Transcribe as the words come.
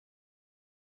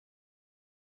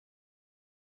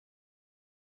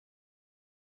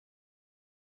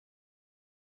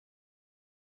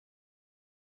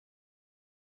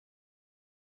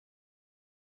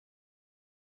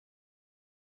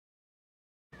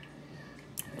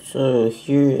So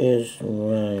here is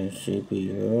my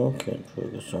CPU. Can't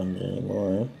focus on it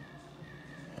anymore.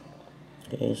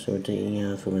 Okay, so we're taking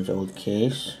it out from its old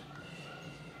case.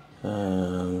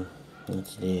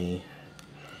 Let's see.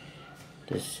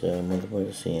 This motherboard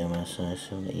is the MSI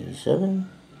 787.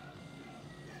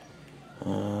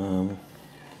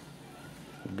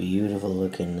 Beautiful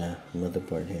looking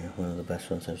motherboard here. One of the best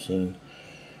ones I've seen.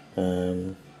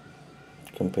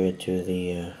 Compared to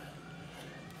the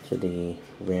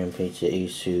Rampage, the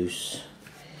Asus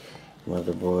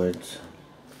motherboards.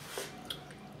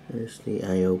 There's the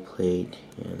I/O plate,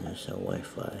 and there's a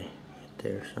Wi-Fi right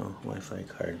there, so Wi-Fi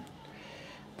card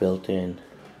built in.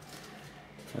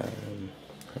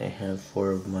 I have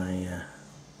 4 of my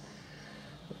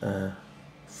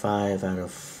 5 out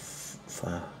of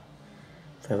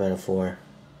 4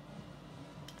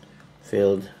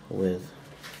 filled with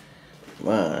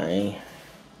my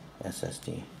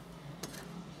SSD.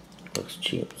 Looks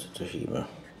cheap, it's a Toshiba.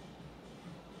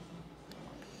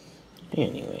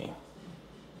 Anyway,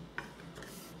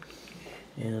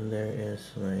 and there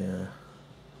is my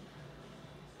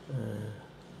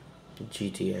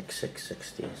GTX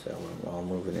 660, so I'll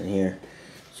move it in here.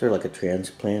 Sort of like a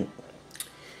transplant.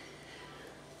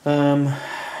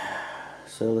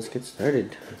 So let's get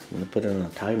started. I'm gonna put it on a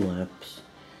time lapse.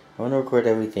 I want to record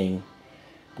everything,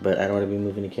 but I don't want to be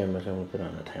moving the camera, so I'm gonna put it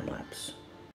on a time lapse.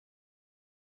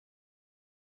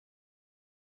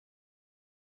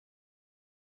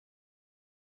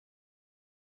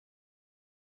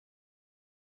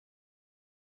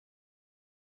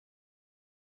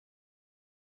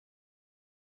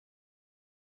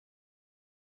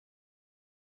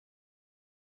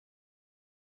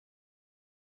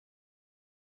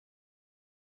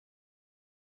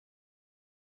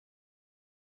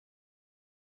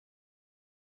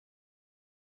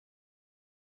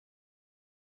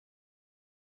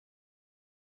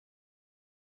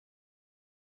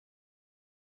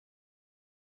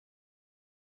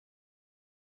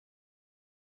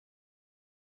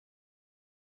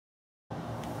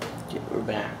 Okay, we're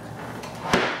back.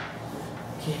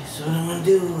 Okay, so what I'm gonna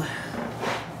do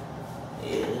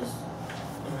is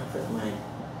I'm gonna put my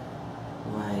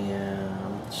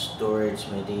storage,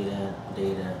 my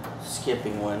data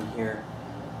skipping one here,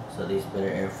 so these better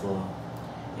airflow.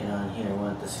 And on here I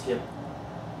want to skip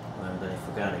one, but I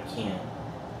forgot I can't.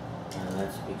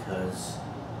 That's because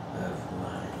of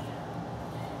my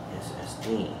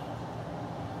SSD.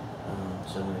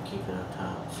 So I'm gonna keep it on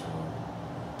top. So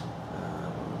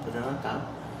I'm gonna put it on top.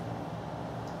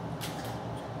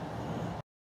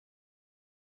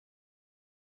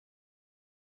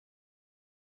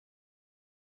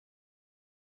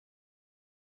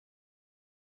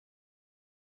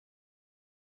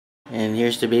 And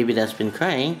here's the baby that's been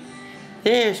crying.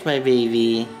 There's my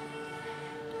baby.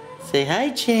 Say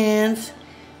hi, Chance.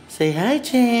 Say hi,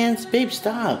 Chance. Babe,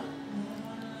 stop.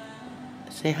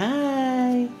 Say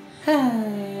hi.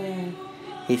 Hi.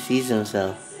 He sees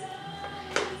himself.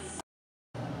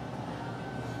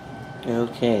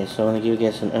 Okay, so I want to give you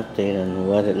guys an update on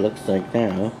what it looks like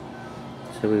now.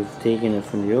 So we've taken it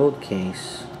from the old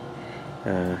case,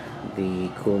 the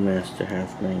Coolmaster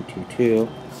Half 922,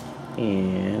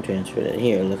 and transferred it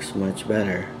here. It looks much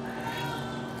better.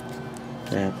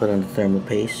 Put on the thermal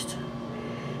paste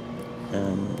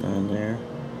on there.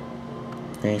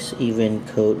 Nice even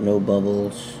coat, no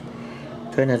bubbles.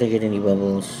 Try not to get any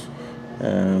bubbles.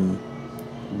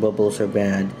 Bubbles are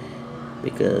bad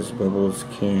because bubbles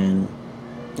can,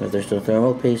 if there's no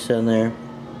thermal paste on there,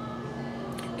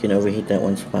 can overheat that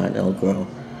one spot and it'll grow.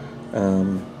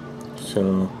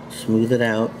 So smooth it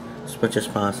out as much as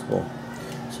possible.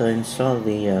 So I installed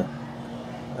the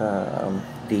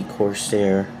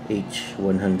Corsair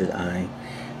H100i.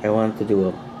 I wanted to do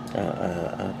a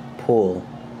pull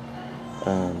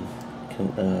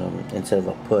instead of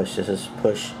a push. This is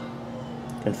push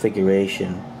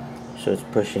configuration, so it's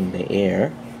pushing the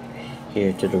air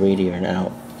here to the radiator and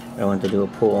out. I want to do a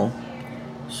pull,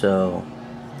 so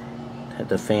have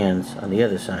the fans on the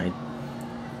other side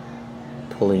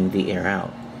pulling the air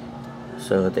out,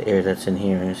 so the air that's in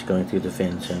here is going through the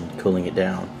fans and cooling it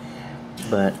down.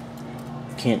 But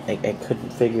I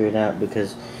couldn't figure it out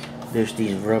because there's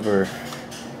these rubber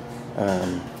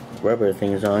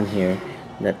things on here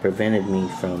that prevented me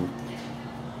from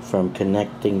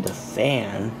connecting the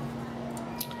fan,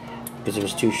 because it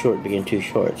was too short, became too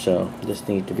short. So this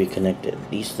needed to be connected.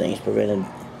 These things prevented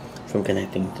from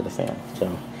connecting to the fan.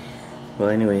 So, well,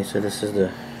 anyway, so this is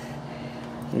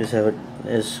how it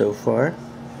is so far.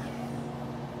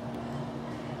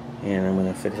 And I'm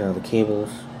gonna fix all the cables.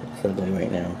 It's ugly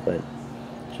right now, but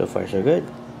so far so good.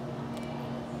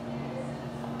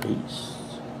 Peace.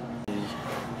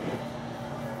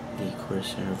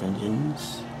 Corsair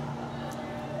Vengeance.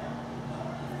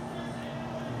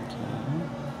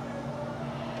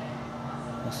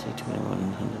 Let's say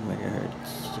 2100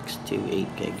 megahertz, 6 to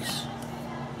 8 gigs.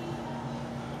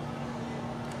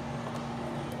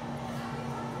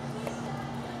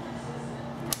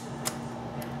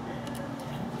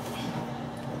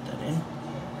 Put that in.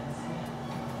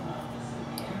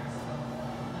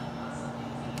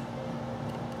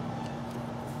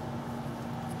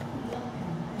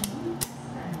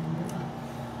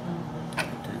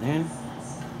 Put that in.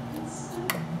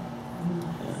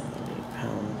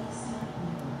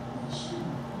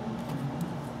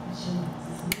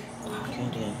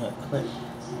 Clip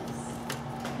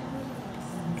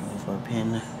 24 pin.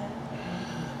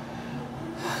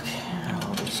 Okay,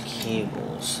 all these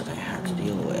cables that I have to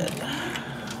deal with.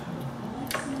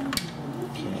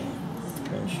 Okay,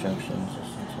 for instructions, this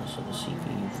is the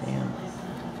CPU fan.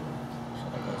 So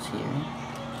that goes here.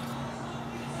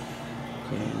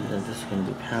 Okay, they're just going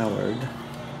to be powered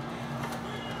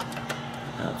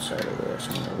outside of there, so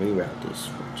I'm going to reroute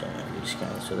these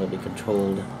guys so they'll be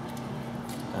controlled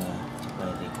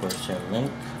by the Corsair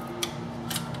link.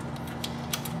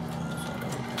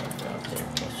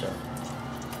 So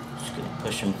just gonna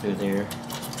push them through there.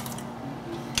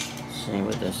 Same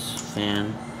with this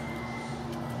fan.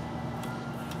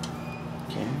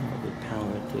 Okay, it'll be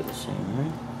powered through the same way.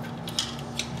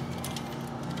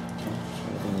 Okay, so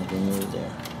everything will be moved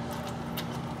there.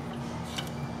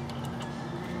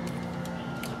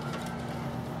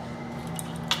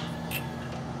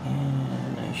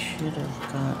 And I should have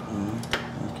gotten,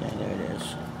 okay, there it is.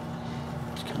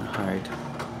 It's kind of hard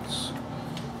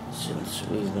since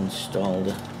we've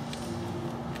installed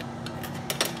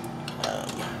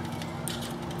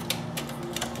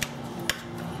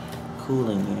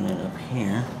cooling unit up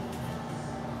here.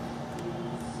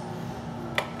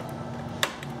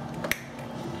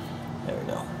 There we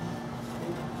go.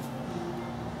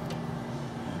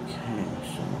 Okay,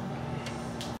 so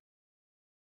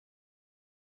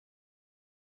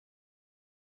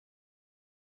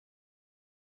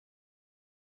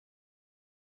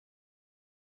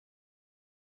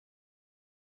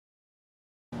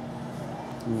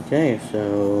okay,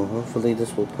 so hopefully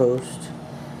this will post.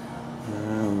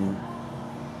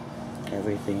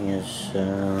 Everything is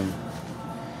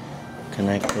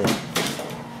connected.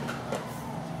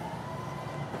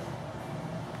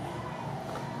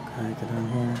 Connected on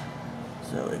here.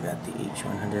 So we got the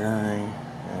H100i,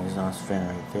 exhaust fan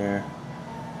right there.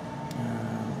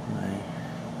 My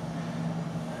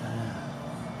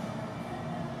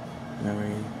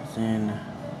memory is in.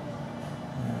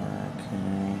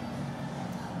 Okay.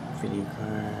 Video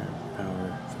card, power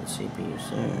for the CPU,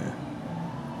 so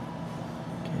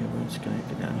okay, it's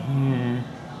connected down here.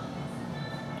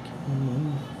 Okay,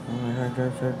 my hard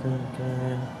drives are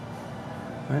good.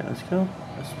 Alright, let's go.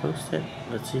 Let's post it.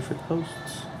 Let's see if it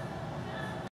posts.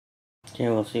 Okay,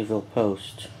 we'll see if it'll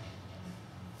post.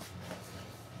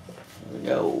 There we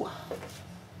go.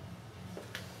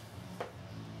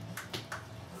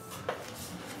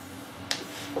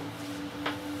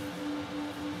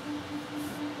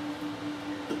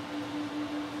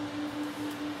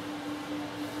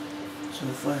 So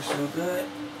far, so good.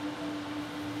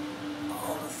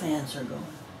 All the fans are going.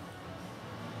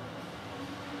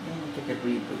 And take a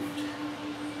reboot.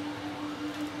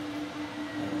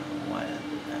 I don't know why I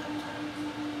did that.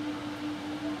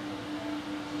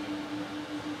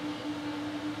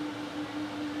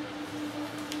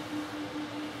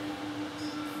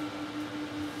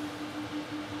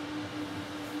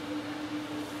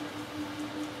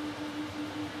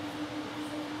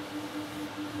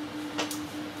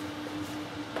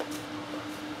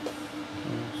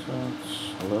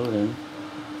 Loading.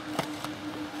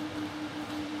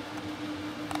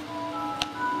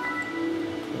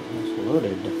 It's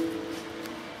loaded.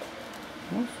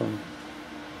 Awesome.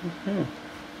 Okay.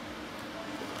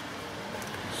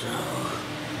 So,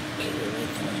 okay,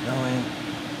 everything is going.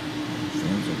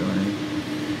 Things are going.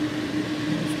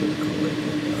 That's pretty cool way to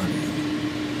get the audio.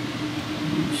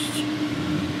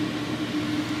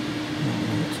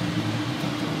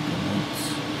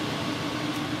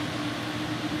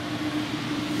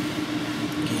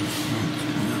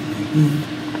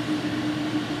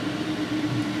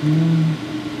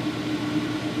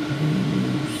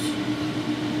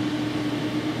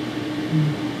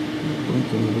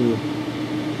 Blinking blue. I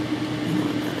know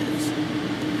what that is.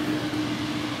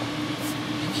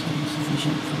 It's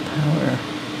insufficient for power.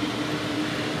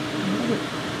 I love it.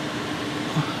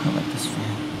 Oh, I like this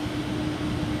fan.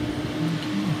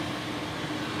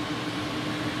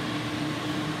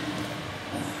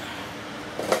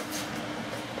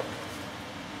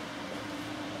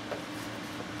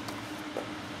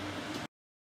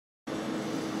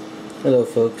 Hello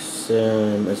folks,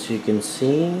 as you can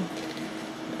see,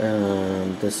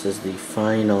 this is the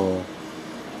final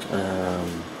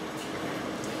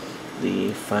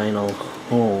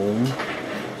home.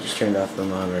 Just turned off the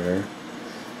monitor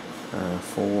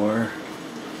for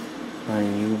my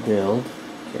new build.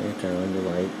 Okay, turn on the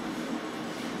light.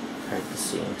 Hard to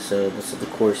see. So this is the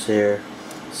Corsair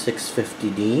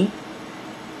 650D.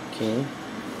 Okay,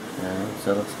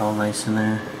 so it looks all nice in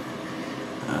there.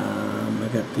 I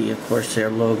got the Corsair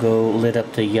logo lit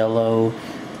up to yellow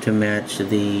to match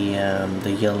the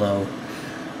yellow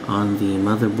on the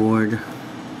motherboard.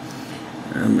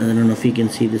 I don't know if you can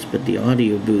see this, but the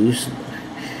audio boost,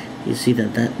 you see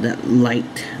that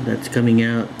light that's coming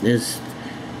out is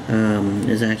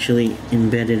actually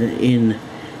embedded in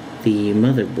the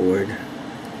motherboard.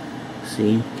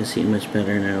 See, you can see it much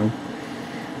better now.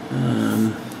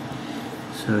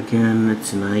 So again,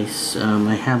 it's nice.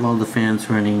 I have all the fans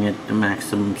running at the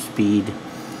maximum speed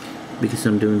because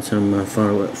I'm doing some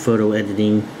photo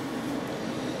editing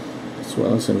as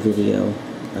well as some video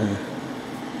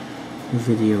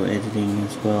editing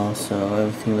as well. So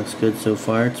everything looks good so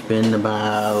far. It's been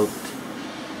about,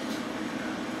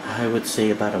 I would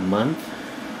say, about a month,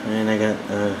 and I got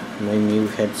my new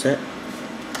headset.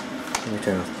 Let me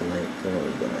turn off the light. I don't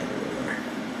really the light anymore.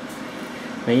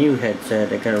 My new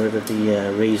headset, I got rid of the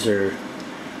Razer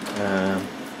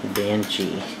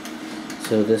Banshee.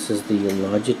 So this is the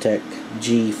Logitech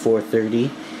G430.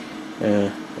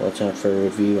 Watch out for a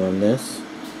review on this.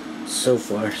 So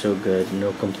far so good,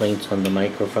 no complaints on the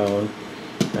microphone.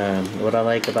 What I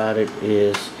like about it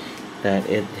is that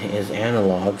it is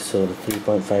analog, so the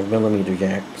 3.5mm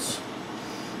jacks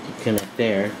you connect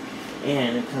there,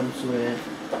 and it comes with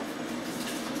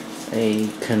a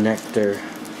connector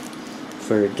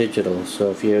for digital.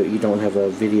 So if you don't have a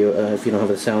video, if you don't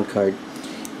have a sound card,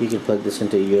 you can plug this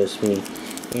into a USB,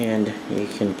 and you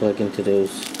can plug into the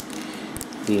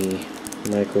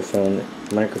microphone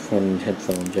and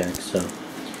headphone jacks, so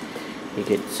you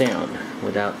get sound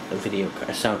without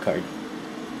a sound card.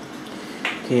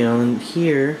 Okay, on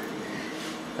here,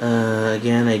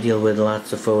 again, I deal with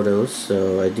lots of photos,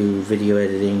 so I do video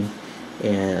editing,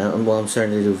 and well, I'm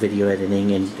starting to do video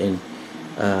editing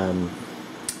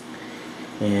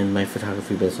and my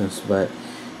photography business. But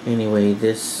anyway,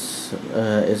 this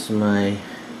is my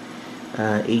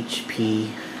HP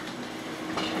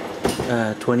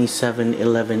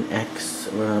 2711X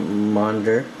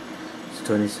monitor. It's a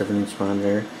 27-inch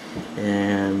monitor,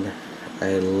 and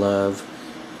I love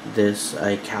this.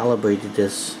 I calibrated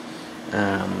this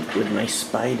with my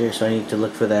Spider, so I need to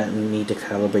look for that and need to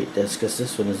calibrate this because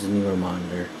this one is a newer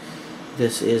monitor.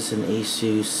 This is an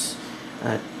Asus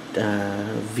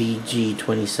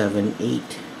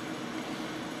VG278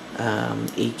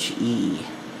 HE.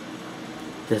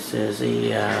 This is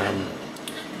a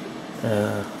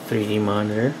 3D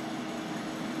monitor,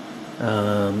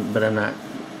 but I'm not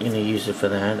going to use it for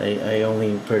that. I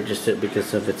only purchased it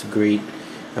because of its great.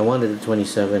 I wanted the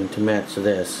 27 to match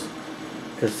this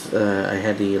because I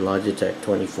had the Logitech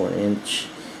 24-inch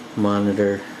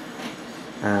monitor,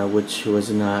 which was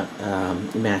not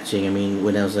matching. I mean,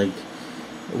 when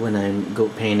I'm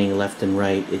painting left and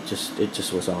right, it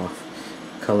just was off.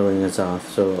 Coloring is off,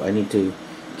 so I need to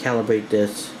calibrate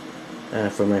this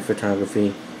for my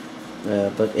photography.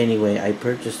 But anyway, I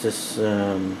purchased this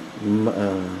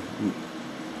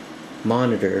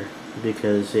monitor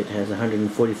because it has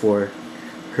 144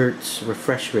 Hertz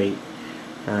refresh rate,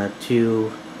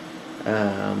 2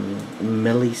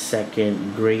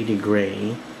 millisecond gray to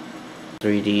gray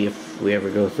 3D, if we ever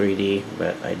go 3D,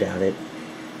 but I doubt it.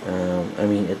 I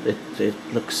mean, it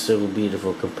looks so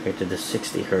beautiful compared to the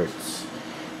 60 Hertz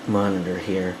monitor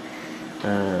here.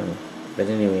 But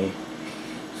anyway,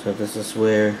 so this is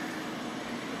where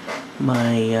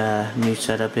my new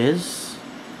setup is.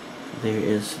 There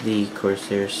is the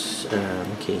Corsair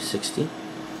K60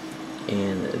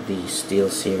 and the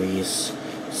SteelSeries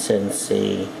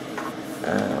Sensei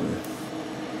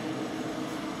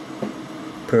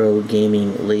Pro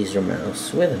Gaming Laser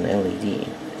Mouse with an LED.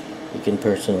 You can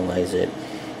personalize it.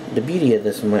 The beauty of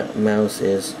this mouse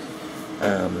is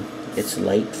it's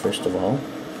light, first of all.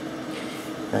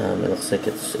 It looks like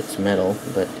it's metal,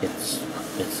 but it's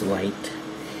light.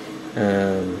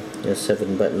 There's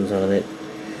 7 buttons on it,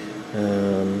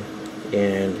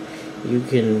 and you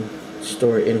can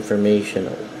store information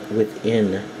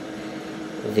within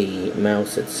the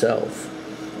mouse itself.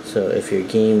 So if you're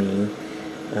gaming,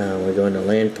 we're going to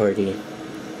LAN party,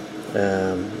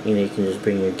 you can just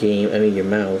bring your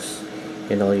mouse,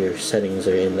 and all your settings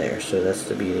are in there. So that's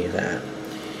the beauty of that.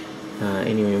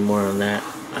 Anyway, more on that.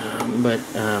 But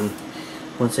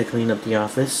once I clean up the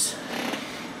office,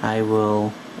 I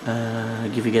will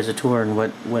give you guys a tour on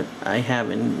what I have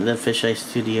in the Fisheye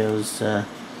Studios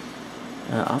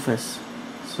office.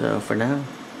 So for now,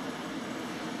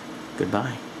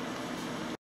 goodbye.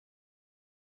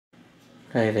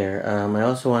 Hi there. I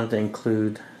also wanted to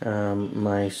include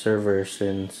my server,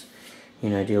 since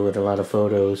I deal with a lot of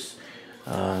photos,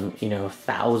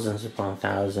 thousands upon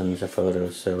thousands of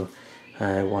photos. So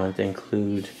I wanted to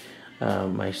include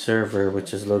my server,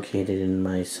 which is located in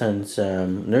my son's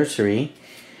nursery,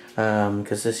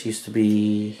 because this used to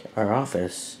be our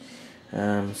office.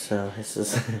 So this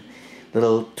is a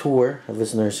little tour of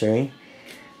his nursery.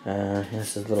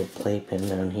 This is a little playpen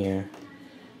down here,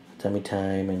 tummy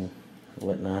time and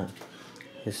whatnot.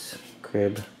 His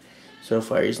crib. So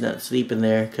far he's not sleeping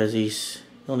there because he's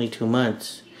only 2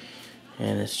 months.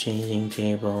 And his changing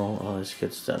table, all this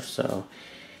good stuff. So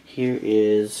here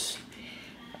is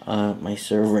my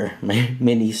server, my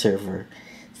mini server.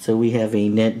 So we have a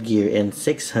Netgear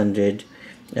N600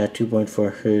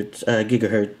 2.4 hertz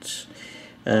gigahertz,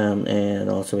 and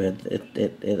also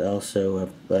it also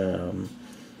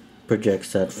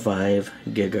projects at 5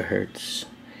 gigahertz.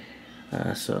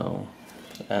 So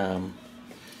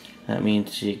that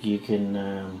means you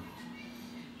can,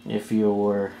 if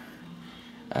your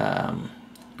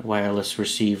wireless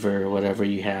receiver, whatever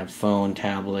you have, phone,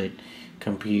 tablet,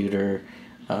 computer,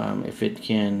 if it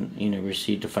can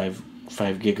receive to 5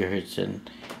 gigahertz, and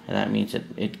that means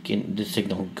that the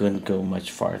signal couldn't go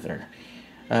much farther.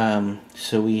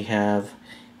 So we have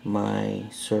my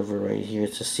server right here.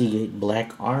 It's a Seagate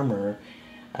Black Armor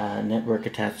network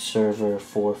attached server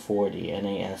 440,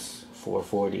 NAS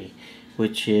 440,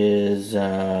 which is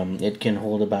it can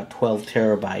hold about 12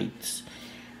 terabytes.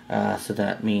 So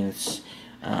that means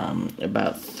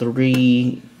about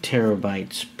 3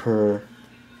 terabytes per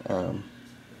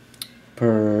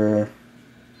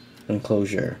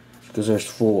enclosure, because there's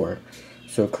 4.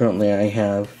 So currently I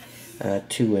have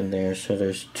 2 in there, so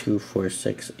there's 2, 4,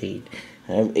 6, 8.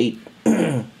 I have 8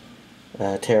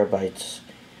 terabytes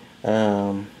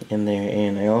in there,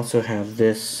 and I also have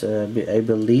this. I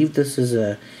believe this is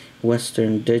a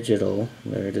Western Digital.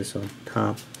 There it is on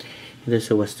top. This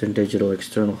is a Western Digital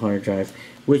external hard drive,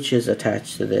 which is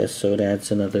attached to this, so it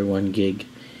adds another 1 gig.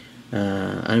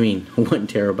 1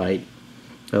 terabyte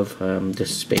of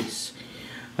this space.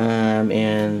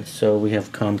 And so we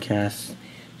have Comcast.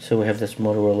 So we have this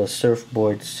Motorola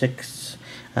Surfboard 6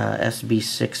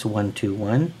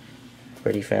 SB6121,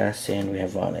 pretty fast, and we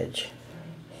have Vonage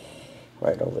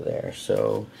right over there.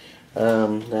 So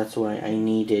that's why I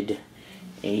needed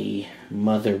a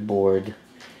motherboard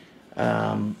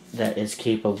that is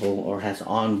capable or has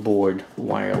onboard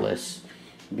wireless,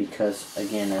 because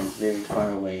again, I'm very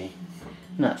far away.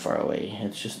 Not far away,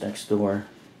 it's just next door.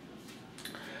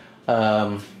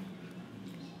 And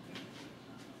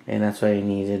that's why I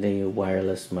needed a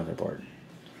wireless motherboard.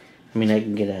 I mean, I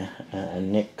can get a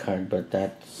Nik card, but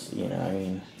that's,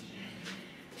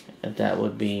 that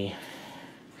would be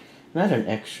not an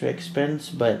extra expense,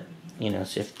 but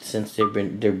since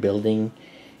they're building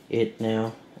it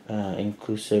now,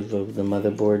 inclusive of the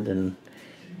motherboard, then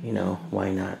why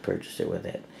not purchase it with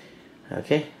it?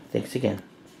 Okay, thanks again.